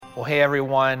Well, hey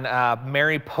everyone,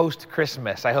 Merry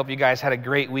post-Christmas. I hope you guys had a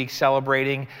great week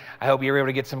celebrating. I hope you were able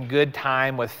to get some good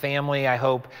time with family. I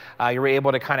hope you were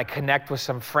able to kind of connect with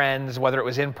some friends, whether it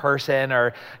was in person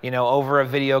or, over a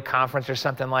video conference or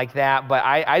something like that. But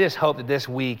I just hope that this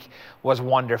week was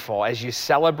wonderful as you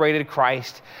celebrated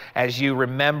Christ, as you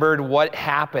remembered what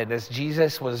happened, as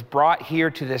Jesus was brought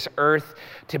here to this earth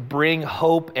to bring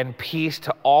hope and peace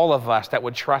to all of us that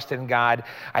would trust in God.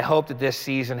 I hope that this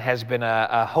season has been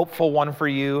a hopeful one for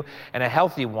you and a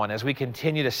healthy one as we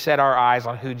continue to set our eyes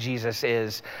on who Jesus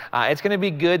is. It's going to be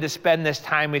good to spend this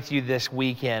time with you this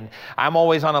weekend. I'm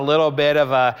always on a little bit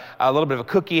of a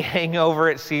cookie hangover,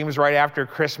 it seems, right after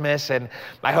Christmas, and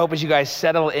I hope as you guys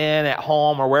settle in at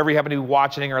home or wherever you happen to be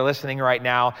watching or listening right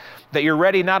now, that you're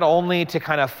ready not only to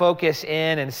kind of focus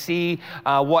in and see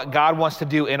what God wants to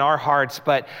do in our hearts,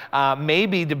 but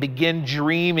maybe to begin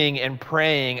dreaming and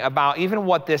praying about even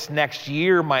what this next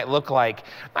year might look like.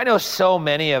 I know so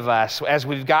many of us, as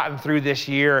we've gotten through this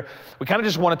year, we kind of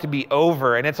just want it to be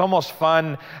over, and it's almost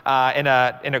fun in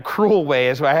a cruel way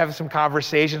as I have some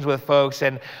conversations with folks,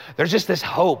 and there's just this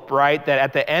hope, right, that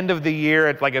at the end of the year,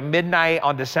 at like a midnight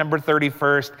on December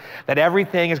 31st, that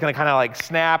everything is going to kind of like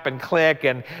snap and click,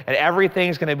 and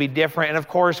everything's going to be different. And of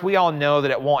course, we all know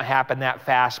that it won't happen that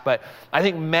fast, but I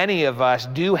think many of us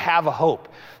do have a hope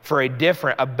for a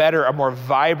different, a better, a more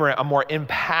vibrant, a more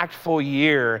impactful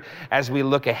year as we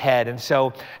look ahead. And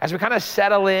so as we kind of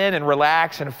settle in and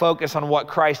relax and focus on what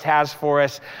Christ has for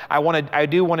us, I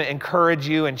do want to encourage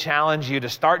you and challenge you to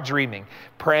start dreaming,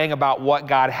 praying about what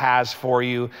God has for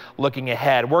you looking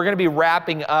ahead. We're going to be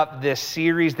wrapping up this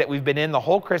series that we've been in the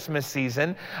whole Christmas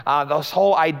season, this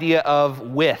whole idea of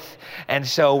with. And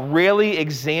so really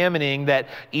examining that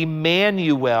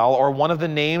Emmanuel, or one of the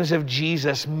names of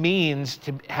Jesus, means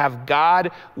to have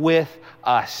God with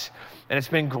us. And it's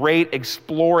been great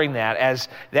exploring that, as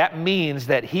that means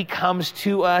that he comes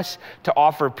to us to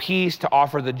offer peace, to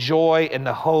offer the joy and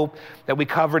the hope that we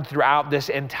covered throughout this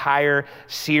entire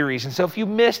series. And so if you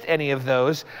missed any of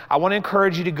those, I want to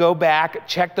encourage you to go back,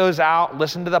 check those out,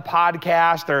 listen to the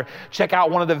podcast, or check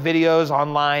out one of the videos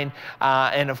online.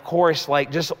 And of course,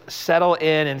 just settle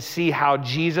in and see how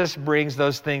Jesus brings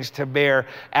those things to bear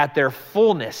at their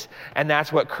fullness. And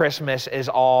that's what Christmas is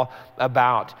all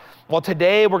about. Well,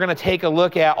 today we're going to take a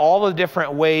look at all the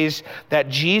different ways that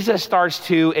Jesus starts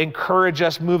to encourage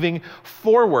us moving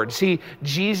forward. See,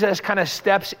 Jesus kind of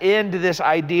steps into this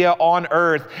idea on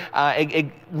earth,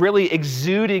 really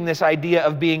exuding this idea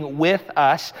of being with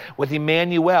us, with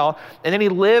Emmanuel, and then he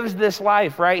lives this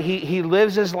life, right? He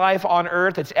lives his life on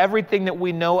earth. It's everything that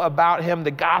we know about him.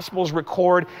 The Gospels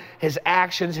record his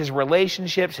actions, his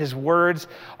relationships, his words,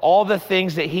 all the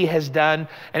things that he has done.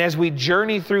 And as we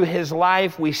journey through his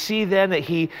life, we see then that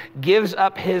he gives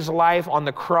up his life on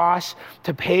the cross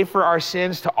to pay for our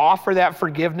sins, to offer that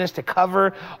forgiveness, to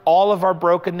cover all of our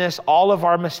brokenness, all of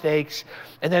our mistakes.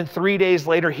 And then 3 days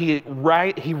later, he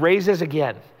raises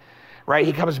again, right?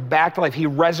 He comes back to life. He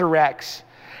resurrects.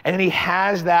 And then he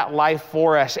has that life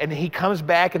for us. And he comes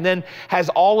back and then has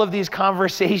all of these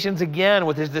conversations again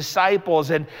with his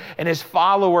disciples and his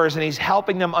followers. And he's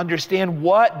helping them understand,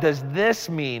 what does this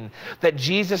mean that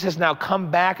Jesus has now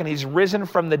come back and he's risen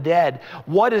from the dead?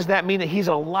 What does that mean that he's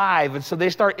alive? And so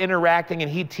they start interacting,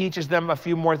 and he teaches them a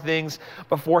few more things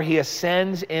before he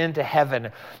ascends into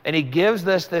heaven. And he gives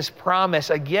us this promise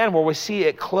again, where we see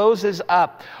it closes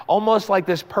up almost like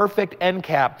this perfect end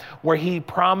cap, where he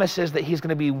promises that he's going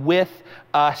to be with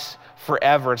us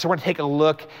forever. And so we're going to take a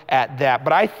look at that.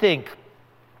 But I think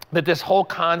that this whole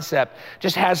concept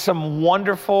just has some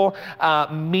wonderful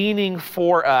meaning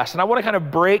for us. And I want to kind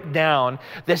of break down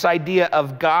this idea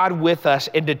of God with us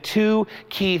into two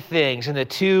key things, into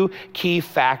two key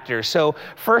factors. So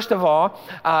first of all,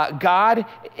 God,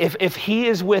 if he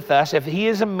is with us, if he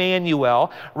is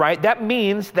Emmanuel, right, that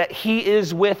means that he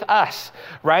is with us,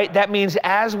 right? That means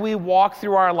as we walk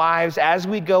through our lives, as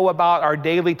we go about our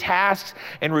daily tasks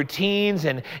and routines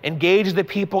and engage the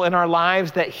people in our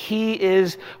lives, that he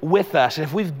is with us. And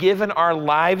if we've given our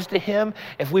lives to him,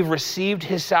 if we've received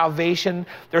his salvation,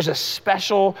 there's a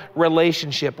special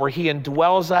relationship where he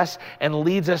indwells us and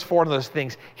leads us forward to those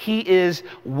things. He is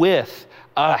with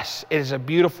us. It is a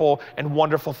beautiful and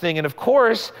wonderful thing. And of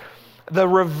course, the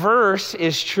reverse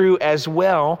is true as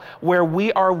well, where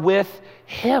we are with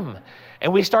him.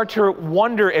 And we start to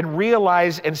wonder and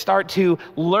realize and start to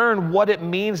learn what it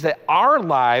means that our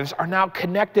lives are now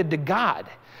connected to God.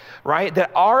 right?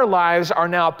 That our lives are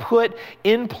now put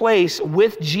in place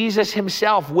with Jesus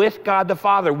himself, with God the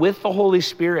Father, with the Holy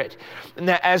Spirit. And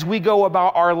that as we go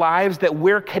about our lives, that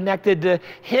we're connected to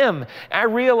him. And I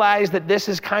realize that this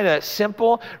is kind of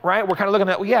simple, right? We're kind of looking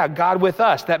at, well, yeah, God with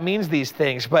us, that means these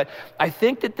things. But I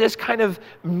think that this kind of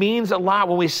means a lot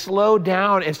when we slow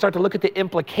down and start to look at the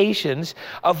implications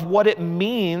of what it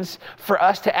means for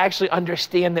us to actually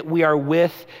understand that we are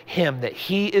with him, that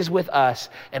he is with us,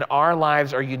 and our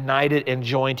lives are united and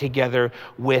joined together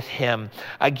with him.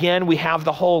 Again, we have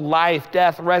the whole life,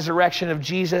 death, resurrection of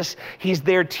Jesus. He's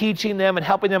there teaching them and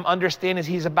helping them understand as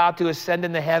he's about to ascend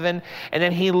into heaven. And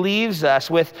then he leaves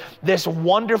us with this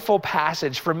wonderful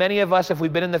passage. For many of us, if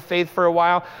we've been in the faith for a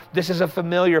while, this is a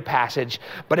familiar passage,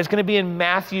 but it's going to be in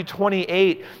Matthew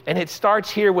 28. And it starts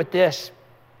here with this.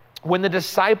 When the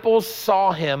disciples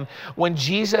saw him, when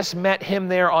Jesus met him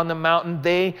there on the mountain,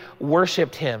 they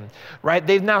worshiped him, right?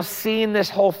 They've now seen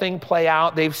this whole thing play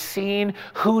out. They've seen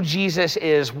who Jesus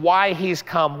is, why he's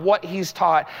come, what he's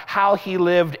taught, how he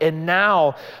lived. And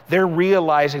now they're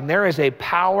realizing there is a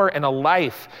power and a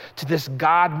life to this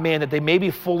God-man that they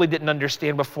maybe fully didn't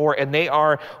understand before, and they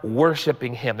are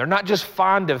worshiping him. They're not just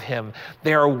fond of him,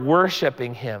 they are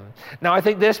worshiping him. Now, I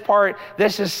think this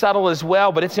is subtle as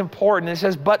well, but it's important. It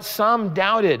says, but some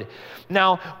doubted.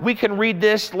 Now, we can read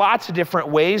this lots of different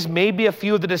ways. Maybe a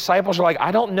few of the disciples are like,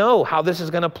 I don't know how this is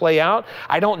going to play out.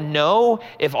 I don't know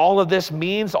if all of this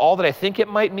means all that I think it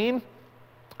might mean.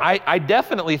 I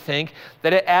definitely think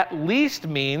that it at least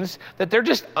means that they're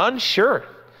just unsure.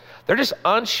 They're just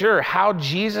unsure how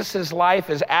Jesus' life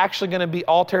is actually going to be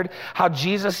altered, how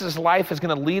Jesus' life is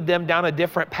going to lead them down a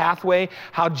different pathway,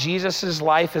 how Jesus'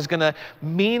 life is going to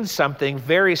mean something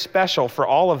very special for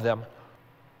all of them.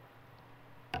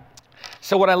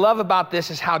 So what I love about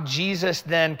this is how Jesus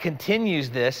then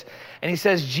continues this. And he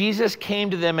says, Jesus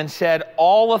came to them and said,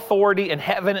 all authority in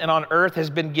heaven and on earth has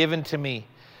been given to me.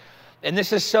 And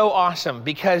this is so awesome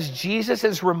because Jesus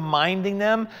is reminding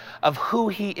them of who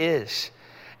he is.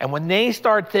 And when they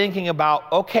start thinking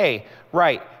about, okay,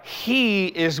 right, he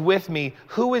is with me.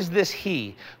 Who is this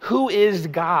he? Who is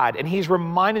God? And he's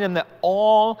reminding them that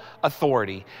all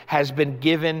authority has been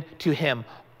given to him.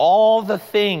 All the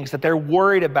things that they're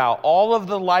worried about, all of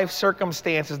the life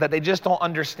circumstances that they just don't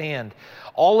understand,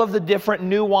 all of the different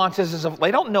nuances of, they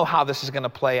don't know how this is going to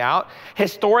play out.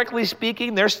 Historically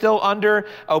speaking, they're still under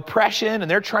oppression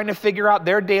and they're trying to figure out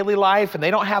their daily life and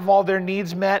they don't have all their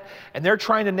needs met and they're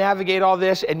trying to navigate all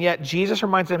this. And yet Jesus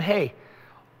reminds them, hey,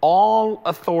 all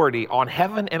authority on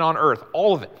heaven and on earth,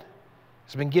 all of it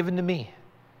has been given to me.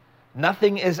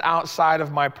 Nothing is outside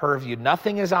of my purview.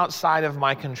 Nothing is outside of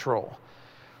my control.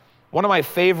 One of my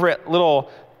favorite little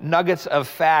nuggets of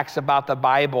facts about the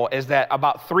Bible is that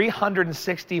about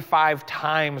 365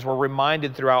 times we're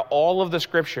reminded throughout all of the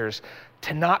scriptures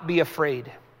to not be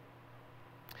afraid.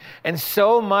 And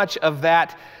so much of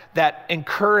that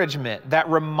encouragement, that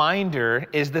reminder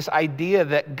is this idea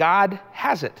that God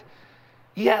has it.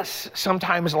 Yes,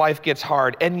 sometimes life gets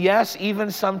hard. And yes,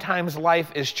 even sometimes life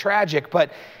is tragic,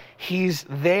 but he's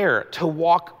there to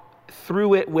walk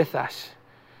through it with us.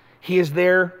 He is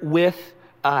there with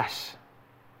us.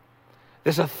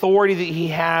 This authority that he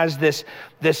has, this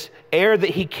air that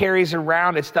he carries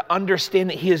around, it's to understand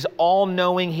that he is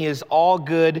all-knowing, he is all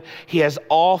good, he has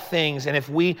all things. And if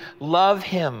we love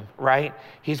him, right,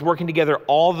 he's working together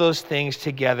all those things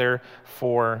together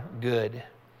for good.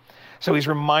 So he's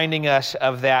reminding us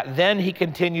of that. Then he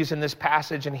continues in this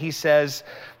passage and he says,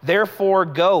 therefore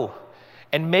go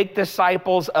and make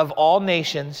disciples of all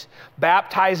nations,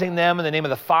 baptizing them in the name of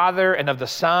the Father and of the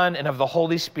Son and of the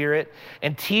Holy Spirit,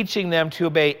 and teaching them to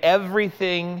obey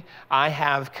everything I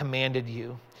have commanded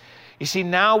you. You see,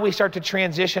 now we start to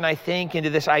transition, I think, into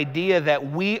this idea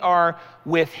that we are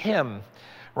with him,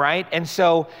 right? And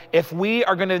so if we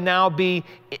are going to now be,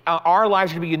 our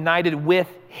lives are going to be united with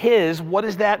his, what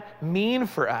does that mean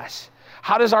for us?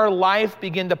 How does our life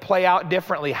begin to play out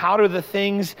differently? How do the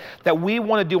things that we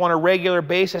want to do on a regular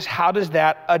basis, how does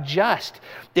that adjust?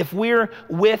 If we're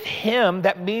with him,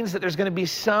 that means that there's going to be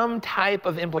some type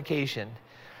of implication.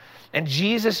 And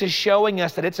Jesus is showing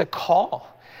us that it's a call.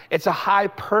 It's a high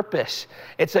purpose.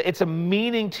 It's a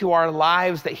meaning to our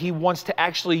lives that he wants to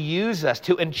actually use us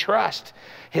to entrust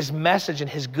his message and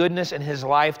his goodness and his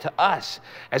life to us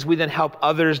as we then help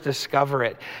others discover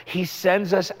it. He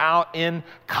sends us out in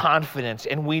confidence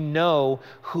and we know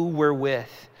who we're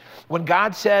with. When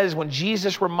God says, when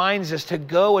Jesus reminds us to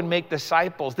go and make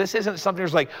disciples, this isn't something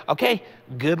that's like, okay,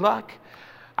 good luck.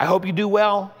 I hope you do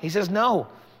well. He says, no,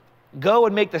 go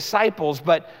and make disciples,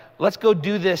 but let's go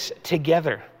do this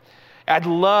together. I'd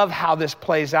love how this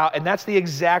plays out. And that's the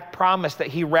exact promise that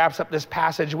he wraps up this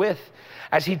passage with.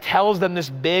 As he tells them this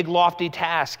big, lofty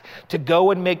task to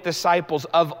go and make disciples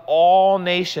of all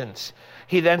nations,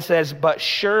 he then says, but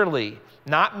surely,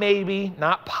 not maybe,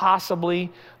 not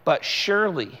possibly, but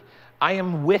surely, I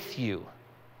am with you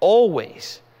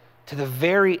always to the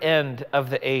very end of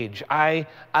the age. I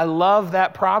love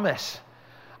that promise.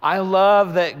 I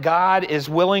love that God is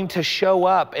willing to show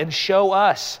up and show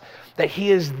us that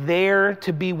he is there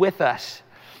to be with us.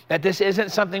 That this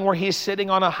isn't something where he's sitting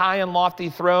on a high and lofty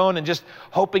throne and just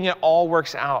hoping it all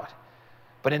works out.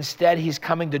 But instead, he's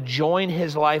coming to join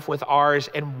his life with ours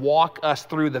and walk us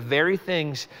through the very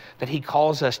things that he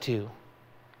calls us to.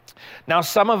 Now,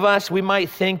 some of us, we might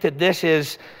think that this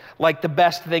is like the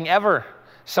best thing ever.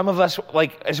 Some of us,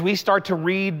 like as we start to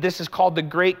read, this is called the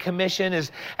Great Commission,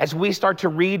 as we start to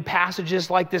read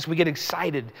passages like this, we get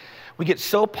excited. We get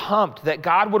so pumped that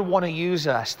God would want to use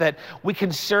us, that we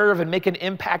can serve and make an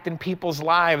impact in people's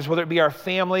lives, whether it be our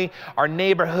family, our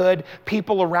neighborhood,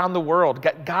 people around the world.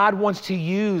 God wants to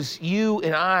use you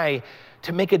and I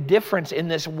to make a difference in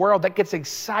this world. That gets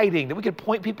exciting, that we could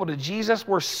point people to Jesus.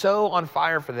 We're so on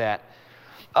fire for that.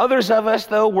 Others of us,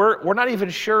 though, we're not even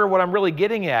sure what I'm really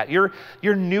getting at. You're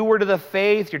newer to the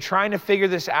faith. You're trying to figure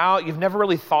this out. You've never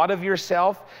really thought of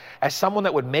yourself as someone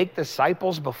that would make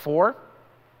disciples before.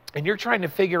 And you're trying to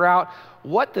figure out,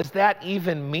 what does that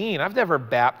even mean? I've never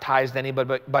baptized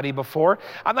anybody before.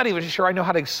 I'm not even sure I know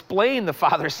how to explain the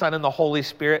Father, Son, and the Holy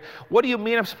Spirit. What do you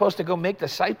mean I'm supposed to go make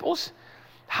disciples?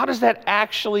 How does that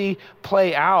actually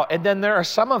play out? And then there are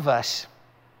some of us,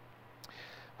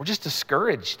 we're just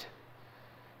discouraged.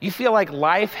 You feel like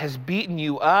life has beaten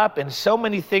you up and so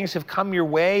many things have come your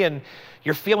way and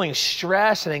you're feeling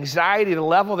stress and anxiety at a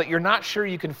level that you're not sure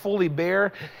you can fully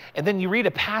bear. And then you read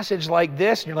a passage like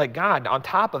this and you're like, God, on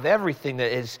top of everything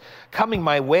that is coming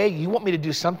my way, you want me to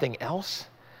do something else?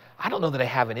 I don't know that I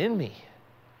have it in me.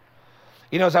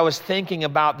 You know, as I was thinking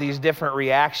about these different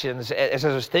reactions, as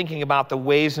I was thinking about the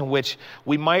ways in which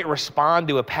we might respond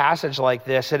to a passage like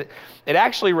this, it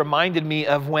actually reminded me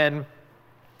of when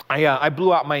I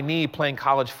blew out my knee playing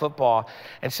college football.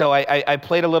 And so I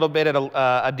played a little bit at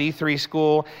a D3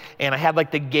 school, and I had like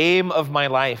the game of my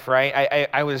life, right?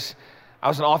 I was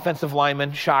an offensive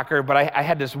lineman, shocker, but I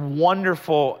had this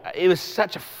wonderful, it was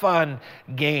such a fun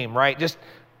game, right? Just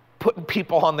putting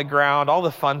people on the ground, all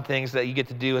the fun things that you get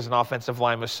to do as an offensive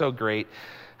lineman was so great.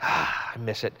 I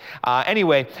miss it.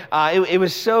 Anyway, it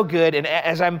was so good. And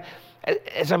as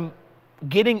I'm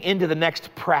getting into the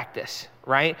next practice,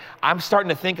 right? I'm starting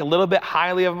to think a little bit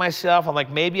highly of myself. I'm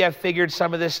like, maybe I've figured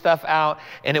some of this stuff out.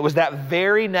 And it was that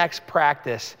very next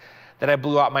practice that I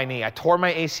blew out my knee. I tore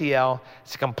my ACL.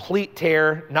 It's a complete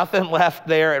tear, nothing left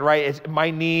there, right?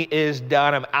 My knee is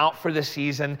done. I'm out for the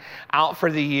season, out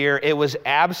for the year. It was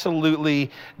absolutely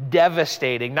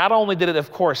devastating. Not only did it,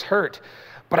 of course, hurt,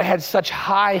 but I had such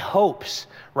high hopes,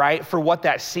 right, for what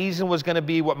that season was going to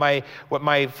be, what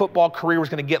my football career was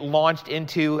going to get launched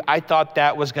into. I thought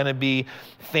that was going to be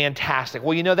fantastic.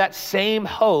 Well, you know, that same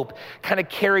hope kind of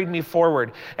carried me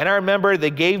forward. And I remember they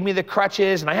gave me the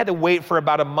crutches, and I had to wait for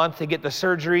about a month to get the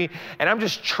surgery. And I'm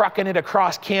just trucking it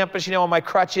across campus, you know, on my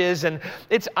crutches, and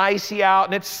it's icy out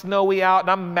and it's snowy out, and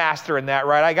I'm mastering that,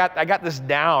 right? I got this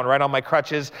down right on my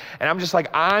crutches, and I'm just like,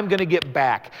 I'm going to get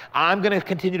back. I'm going to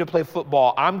continue to play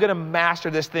football. I'm going to master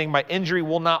this thing. My injury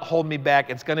will not hold me back.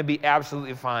 It's going to be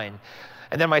absolutely fine.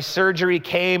 And then my surgery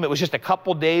came. It was just a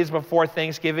couple days before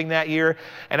Thanksgiving that year.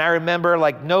 And I remember,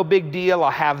 like, no big deal. I'll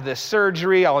have this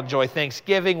surgery. I'll enjoy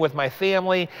Thanksgiving with my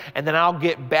family. And then I'll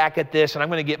get back at this, and I'm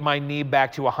going to get my knee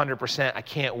back to 100%. I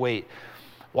can't wait.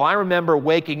 Well, I remember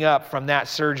waking up from that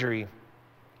surgery,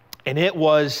 and it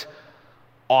was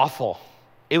awful.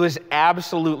 It was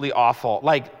absolutely awful.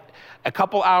 Like, a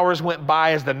couple hours went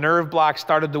by as the nerve block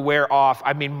started to wear off.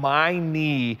 I mean, my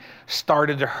knee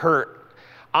started to hurt.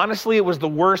 Honestly, it was the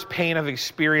worst pain I've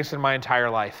experienced in my entire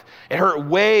life. It hurt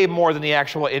way more than the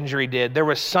actual injury did. There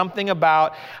was something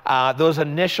about those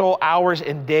initial hours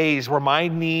and days where my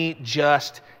knee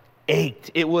just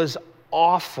ached. It was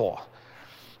awful.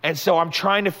 And so I'm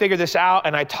trying to figure this out,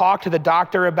 and I talked to the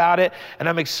doctor about it, and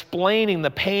I'm explaining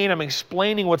the pain. I'm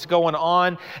explaining what's going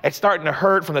on. It's starting to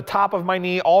hurt from the top of my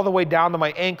knee all the way down to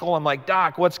my ankle. I'm like,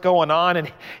 Doc, what's going on?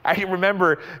 And I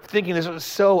remember thinking this was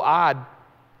so odd.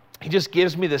 He just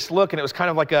gives me this look, and it was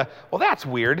kind of like well, that's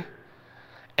weird.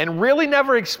 And really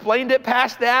never explained it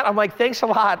past that. I'm like, thanks a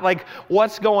lot. Like,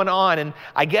 what's going on? And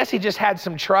I guess he just had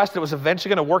some trust. It was eventually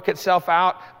going to work itself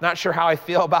out. Not sure how I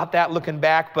feel about that looking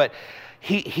back, but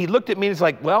he looked at me and he's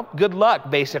like, well, good luck,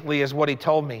 basically, is what he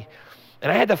told me.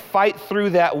 And I had to fight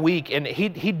through that week. And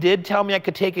he did tell me I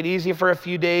could take it easy for a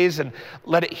few days and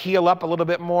let it heal up a little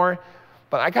bit more.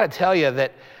 But I got to tell you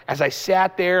that as I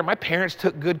sat there, my parents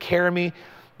took good care of me.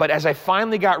 But as I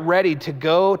finally got ready to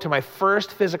go to my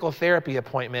first physical therapy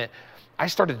appointment, I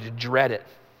started to dread it.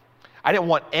 I didn't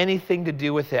want anything to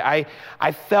do with it.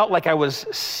 I felt like I was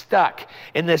stuck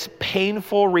in this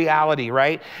painful reality,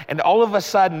 right? And all of a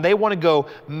sudden, they want to go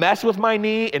mess with my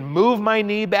knee and move my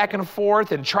knee back and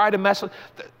forth and try to mess with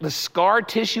the scar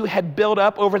tissue had built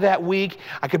up over that week.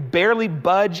 I could barely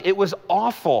budge. It was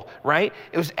awful, right?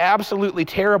 It was absolutely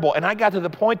terrible. And I got to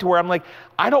the point to where I'm like,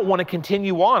 I don't want to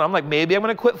continue on. I'm like, maybe I'm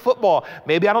going to quit football.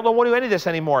 Maybe I don't want to do any of this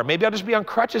anymore. Maybe I'll just be on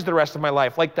crutches the rest of my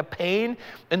life. Like the pain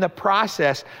and the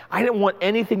process, I didn't want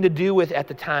anything to do with at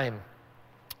the time.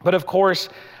 But of course,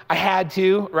 I had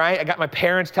to, right? I got my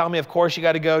parents telling me, of course, you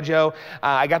got to go, Joe.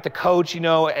 I got the coach,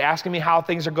 asking me how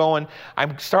things are going.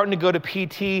 I'm starting to go to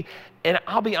PT, and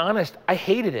I'll be honest, I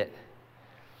hated it.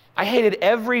 I hated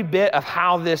every bit of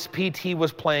how this PT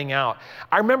was playing out.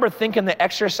 I remember thinking the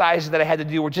exercises that I had to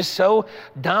do were just so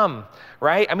dumb,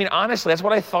 right? I mean, honestly, that's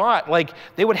what I thought. Like,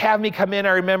 they would have me come in,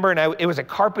 I remember, and it was a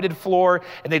carpeted floor,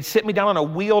 and they'd sit me down on a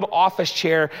wheeled office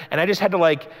chair, and I just had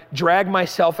to, drag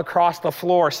myself across the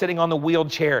floor sitting on the wheeled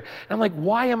chair. And I'm like,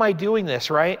 why am I doing this,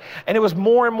 right? And it was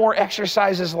more and more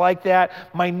exercises like that.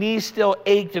 My knees still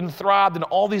ached and throbbed and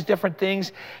all these different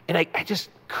things, and I just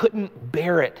couldn't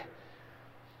bear it.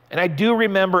 And I do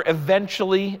remember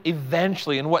eventually,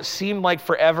 in what seemed like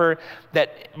forever,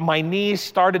 that my knees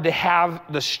started to have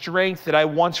the strength that I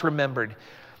once remembered,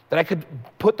 that I could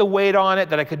put the weight on it,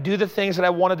 that I could do the things that I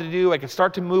wanted to do, I could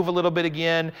start to move a little bit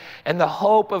again, and the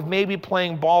hope of maybe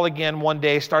playing ball again one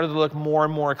day started to look more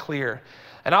and more clear.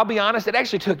 And I'll be honest, it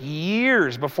actually took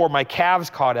years before my calves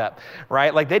caught up,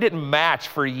 right? Like they didn't match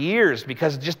for years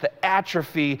because of just the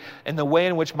atrophy and the way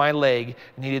in which my leg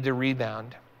needed to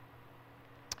rebound.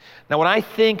 Now, when I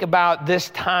think about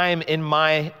this time in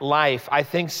my life, I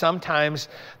think sometimes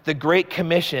the Great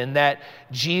Commission that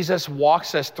Jesus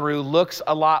walks us through looks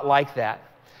a lot like that.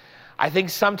 I think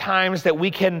sometimes that we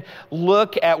can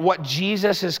look at what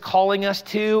Jesus is calling us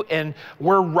to, and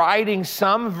we're riding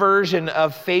some version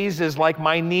of phases like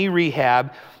my knee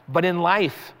rehab, but in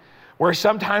life, where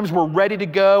sometimes we're ready to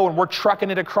go and we're trucking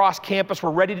it across campus,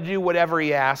 we're ready to do whatever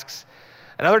he asks.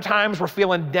 And other times we're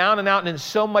feeling down and out and in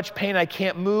so much pain I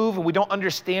can't move and we don't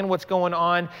understand what's going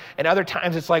on. And other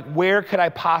times it's like, where could I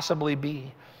possibly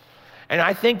be? And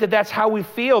I think that that's how we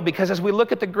feel, because as we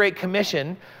look at the Great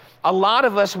Commission, a lot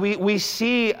of us, we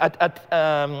see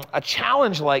a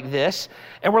challenge like this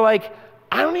and we're like,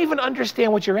 I don't even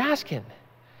understand what you're asking.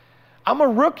 I'm a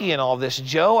rookie in all this,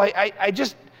 Joe. I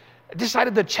just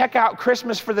decided to check out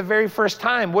Christmas for the very first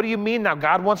time. What do you mean now?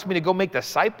 God wants me to go make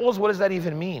disciples? What does that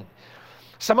even mean?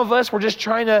 Some of us, we're just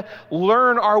trying to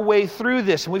learn our way through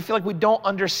this, and we feel like we don't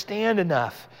understand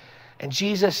enough. And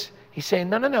Jesus, he's saying,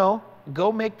 no,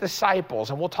 go make disciples,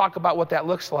 and we'll talk about what that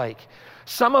looks like.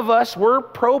 Some of us, we're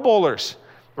pro bowlers,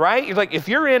 right? You're like, if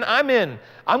you're in, I'm in.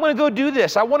 I'm going to go do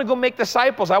this. I want to go make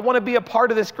disciples. I want to be a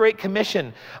part of this Great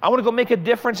Commission. I want to go make a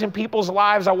difference in people's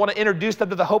lives. I want to introduce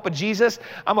them to the hope of Jesus.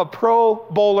 I'm a pro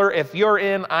bowler. If you're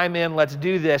in, I'm in. Let's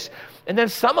do this. And then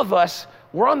some of us,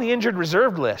 we're on the injured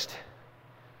reserve list.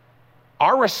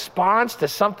 Our response to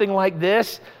something like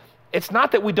this, it's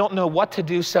not that we don't know what to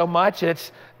do so much.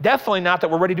 It's definitely not that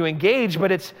we're ready to engage,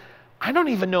 but it's, I don't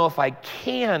even know if I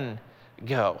can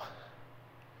go.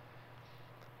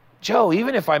 Joe,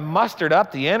 even if I mustered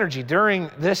up the energy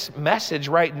during this message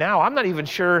right now, I'm not even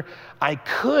sure I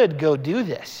could go do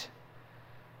this.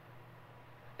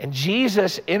 And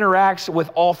Jesus interacts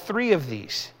with all three of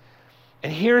these.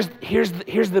 And here's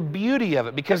the beauty of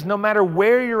it, because no matter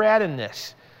where you're at in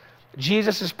this,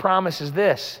 Jesus' promise is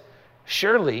this: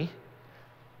 surely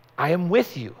I am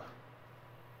with you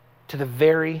to the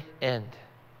very end.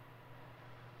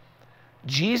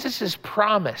 Jesus'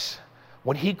 promise,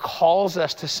 when he calls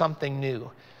us to something new,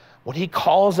 when he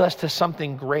calls us to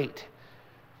something great,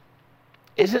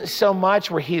 isn't so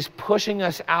much where he's pushing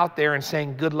us out there and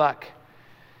saying, good luck.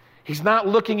 He's not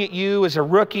looking at you as a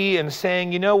rookie and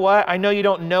saying, you know what, I know you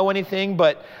don't know anything,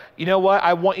 but you know what,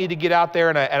 I want you to get out there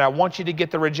and I want you to get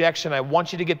the rejection. I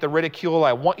want you to get the ridicule.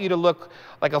 I want you to look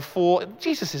like a fool.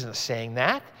 Jesus isn't saying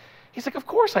that. He's like, of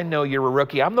course I know you're a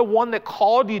rookie. I'm the one that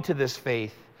called you to this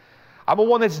faith. I'm the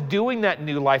one that's doing that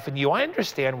new life in you. I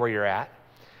understand where you're at.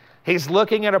 He's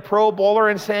looking at a pro bowler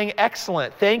and saying,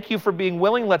 excellent. Thank you for being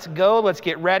willing. Let's go. Let's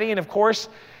get ready. And of course,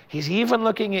 he's even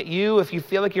looking at you if you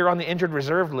feel like you're on the injured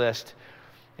reserve list.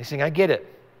 He's saying, I get it.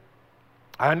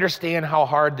 I understand how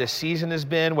hard this season has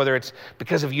been, whether it's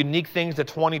because of unique things to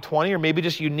 2020 or maybe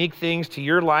just unique things to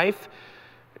your life.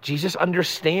 Jesus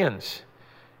understands,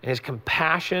 and his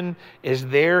compassion is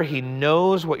there. He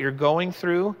knows what you're going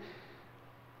through,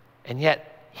 and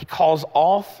yet he calls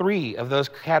all three of those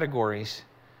categories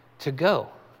to go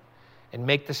and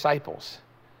make disciples,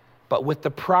 but with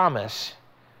the promise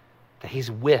that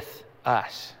he's with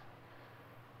us.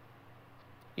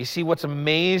 You see, what's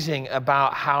amazing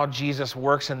about how Jesus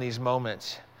works in these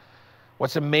moments,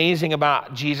 what's amazing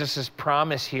about Jesus'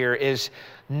 promise here is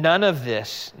none of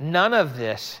this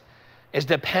is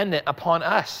dependent upon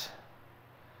us.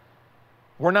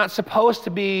 We're not supposed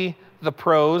to be the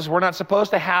pros. We're not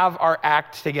supposed to have our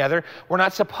act together. We're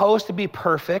not supposed to be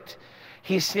perfect.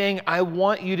 He's saying, I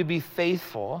want you to be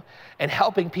faithful and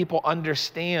helping people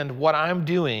understand what I'm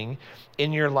doing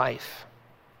in your life.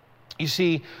 You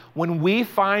see, when we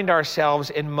find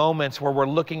ourselves in moments where we're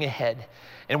looking ahead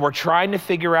and we're trying to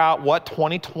figure out what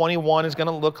 2021 is going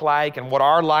to look like and what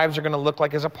our lives are going to look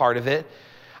like as a part of it,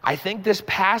 I think this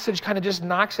passage kind of just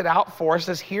knocks it out for us.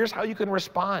 Says, here's how you can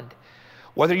respond.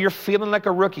 Whether you're feeling like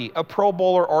a rookie, a Pro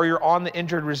Bowler, or you're on the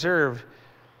injured reserve,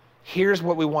 here's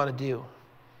what we want to do.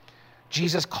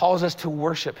 Jesus calls us to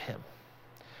worship him.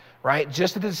 Right?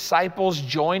 Just as the disciples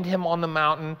joined him on the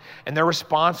mountain and their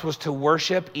response was to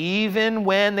worship, even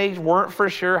when they weren't for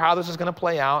sure how this was going to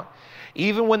play out,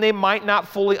 even when they might not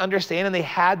fully understand and they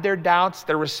had their doubts,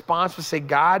 their response was say,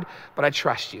 God, but I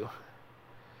trust you.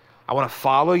 I want to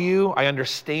follow you. I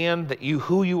understand that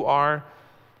who you are.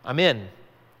 I'm in.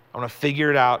 I want to figure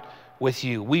it out with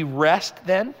you. We rest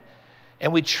then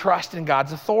and we trust in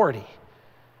God's authority.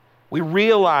 We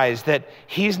realize that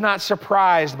he's not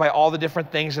surprised by all the different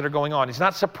things that are going on. He's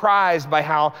not surprised by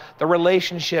how the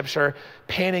relationships are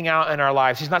panning out in our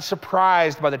lives. He's not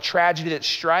surprised by the tragedy that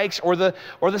strikes or the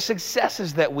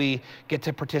successes that we get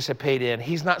to participate in.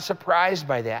 He's not surprised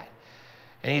by that.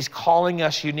 And he's calling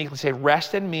us uniquely to say,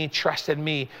 rest in me, trust in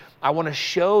me. I want to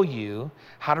show you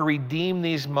how to redeem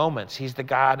these moments. He's the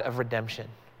God of redemption.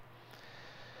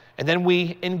 And then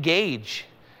we engage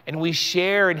and we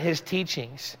share in his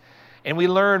teachings. And we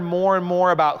learn more and more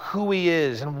about who he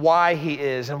is and why he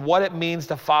is and what it means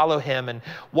to follow him and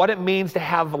what it means to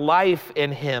have life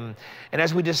in him. And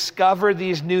as we discover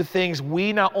these new things,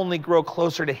 we not only grow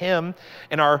closer to him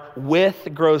and our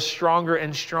width grows stronger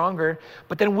and stronger,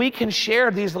 but then we can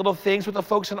share these little things with the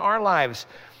folks in our lives.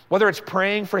 Whether it's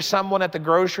praying for someone at the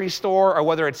grocery store or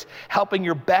whether it's helping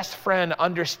your best friend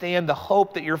understand the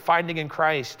hope that you're finding in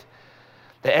Christ.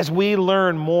 That as we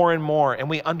learn more and more and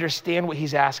we understand what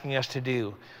he's asking us to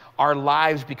do, our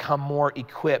lives become more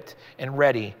equipped and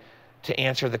ready to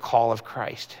answer the call of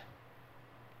Christ.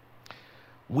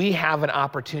 We have an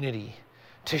opportunity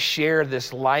to share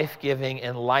this life-giving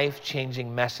and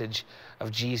life-changing message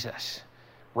of Jesus,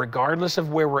 regardless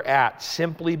of where we're at,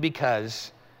 simply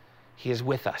because he is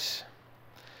with us.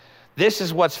 This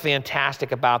is what's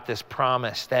fantastic about this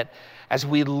promise, that as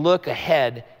we look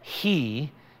ahead, he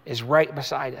is right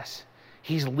beside us.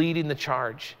 He's leading the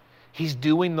charge. He's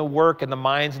doing the work in the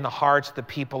minds and the hearts of the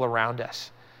people around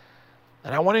us.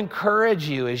 And I want to encourage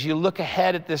you as you look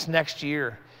ahead at this next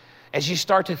year, as you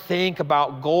start to think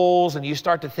about goals and you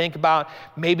start to think about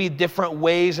maybe different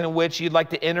ways in which you'd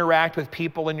like to interact with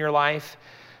people in your life.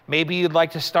 Maybe you'd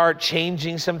like to start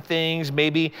changing some things.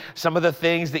 Maybe some of the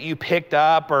things that you picked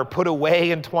up or put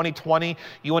away in 2020,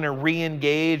 you want to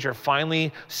re-engage or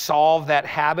finally solve that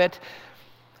habit.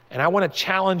 And I want to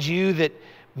challenge you that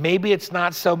maybe it's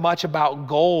not so much about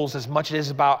goals as much as it is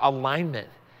about alignment.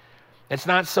 It's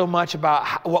not so much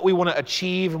about what we want to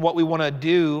achieve and what we want to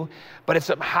do, but it's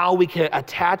how we can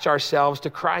attach ourselves to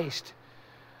Christ.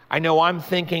 I know I'm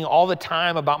thinking all the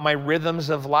time about my rhythms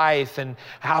of life and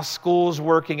how school's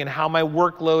working and how my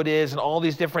workload is and all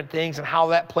these different things and how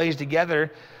that plays together.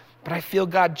 But I feel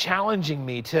God challenging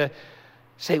me to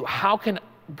say, how can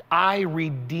I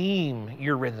redeem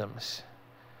your rhythms?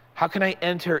 How can I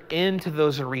enter into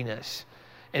those arenas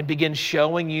and begin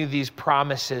showing you these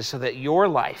promises so that your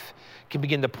life can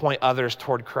begin to point others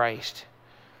toward Christ?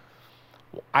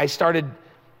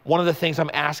 One of the things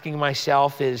I'm asking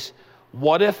myself is,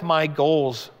 what if my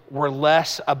goals were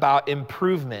less about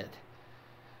improvement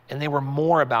and they were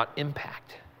more about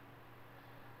impact?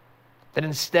 That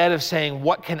instead of saying,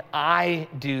 what can I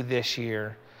do this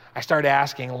year? I start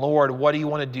asking, Lord, what do you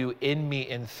want to do in me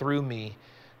and through me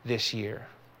this year?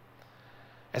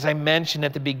 As I mentioned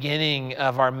at the beginning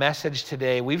of our message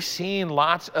today, we've seen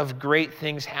lots of great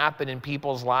things happen in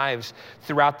people's lives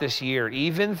throughout this year,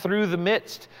 even through the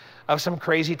midst of some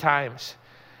crazy times,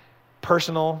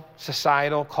 personal,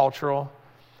 societal, cultural.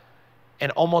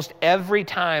 And almost every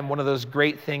time one of those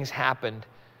great things happened,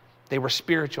 they were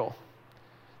spiritual.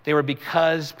 They were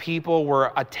because people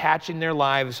were attaching their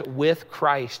lives with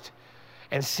Christ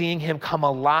and seeing him come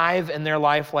alive in their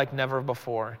life like never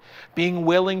before, being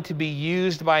willing to be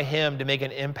used by him to make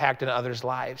an impact in others'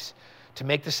 lives, to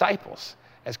make disciples,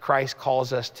 as Christ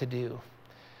calls us to do.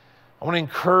 I want to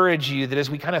encourage you that as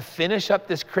we kind of finish up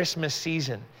this Christmas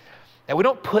season, that we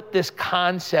don't put this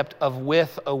concept of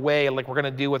with away like we're going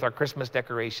to do with our Christmas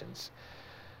decorations,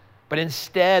 but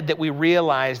instead that we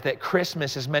realize that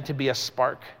Christmas is meant to be a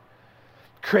spark.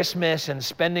 Christmas and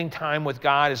spending time with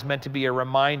God is meant to be a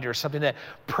reminder, something that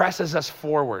presses us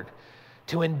forward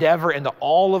to endeavor into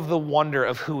all of the wonder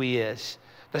of who he is,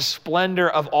 the splendor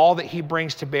of all that he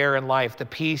brings to bear in life, the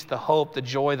peace, the hope, the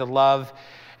joy, the love,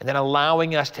 and then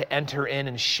allowing us to enter in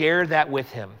and share that with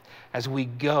him as we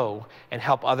go and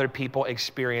help other people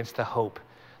experience the hope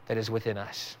that is within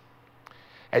us.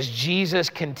 As Jesus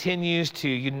continues to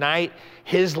unite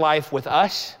his life with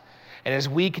us, and as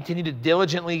we continue to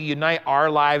diligently unite our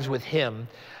lives with him,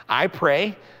 I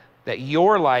pray that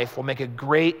your life will make a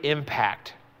great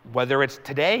impact, whether it's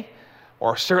today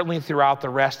or certainly throughout the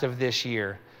rest of this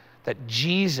year, that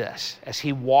Jesus, as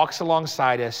he walks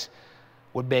alongside us,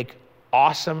 would make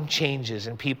awesome changes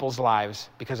in people's lives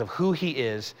because of who he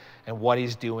is and what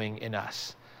he's doing in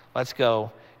us. Let's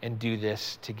go and do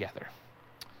this together.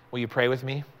 Will you pray with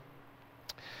me?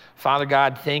 Father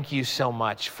God, thank you so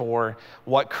much for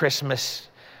what Christmas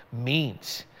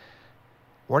means.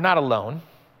 We're not alone.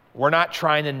 We're not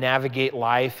trying to navigate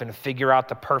life and figure out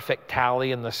the perfect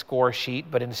tally in the score sheet,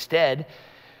 but instead,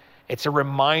 it's a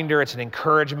reminder, it's an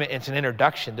encouragement, it's an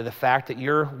introduction to the fact that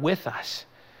you're with us.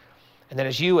 And that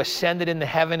as you ascended into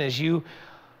heaven, as you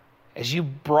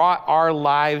brought our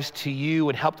lives to you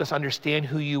and helped us understand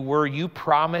who you were, you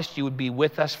promised you would be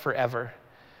with us forever.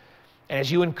 And as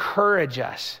you encourage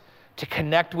us to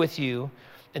connect with you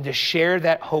and to share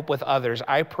that hope with others,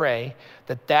 I pray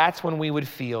that that's when we would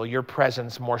feel your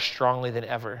presence more strongly than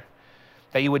ever.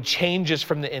 That you would change us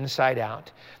from the inside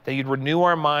out. That you'd renew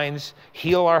our minds,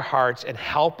 heal our hearts, and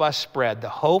help us spread the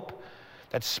hope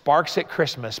that sparks at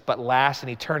Christmas but lasts in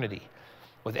eternity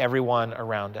with everyone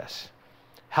around us.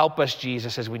 Help us,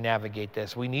 Jesus, as we navigate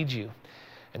this. We need you.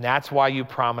 And that's why you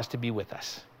promised to be with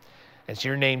us. It's in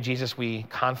your name, Jesus, we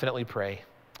confidently pray.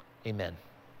 Amen.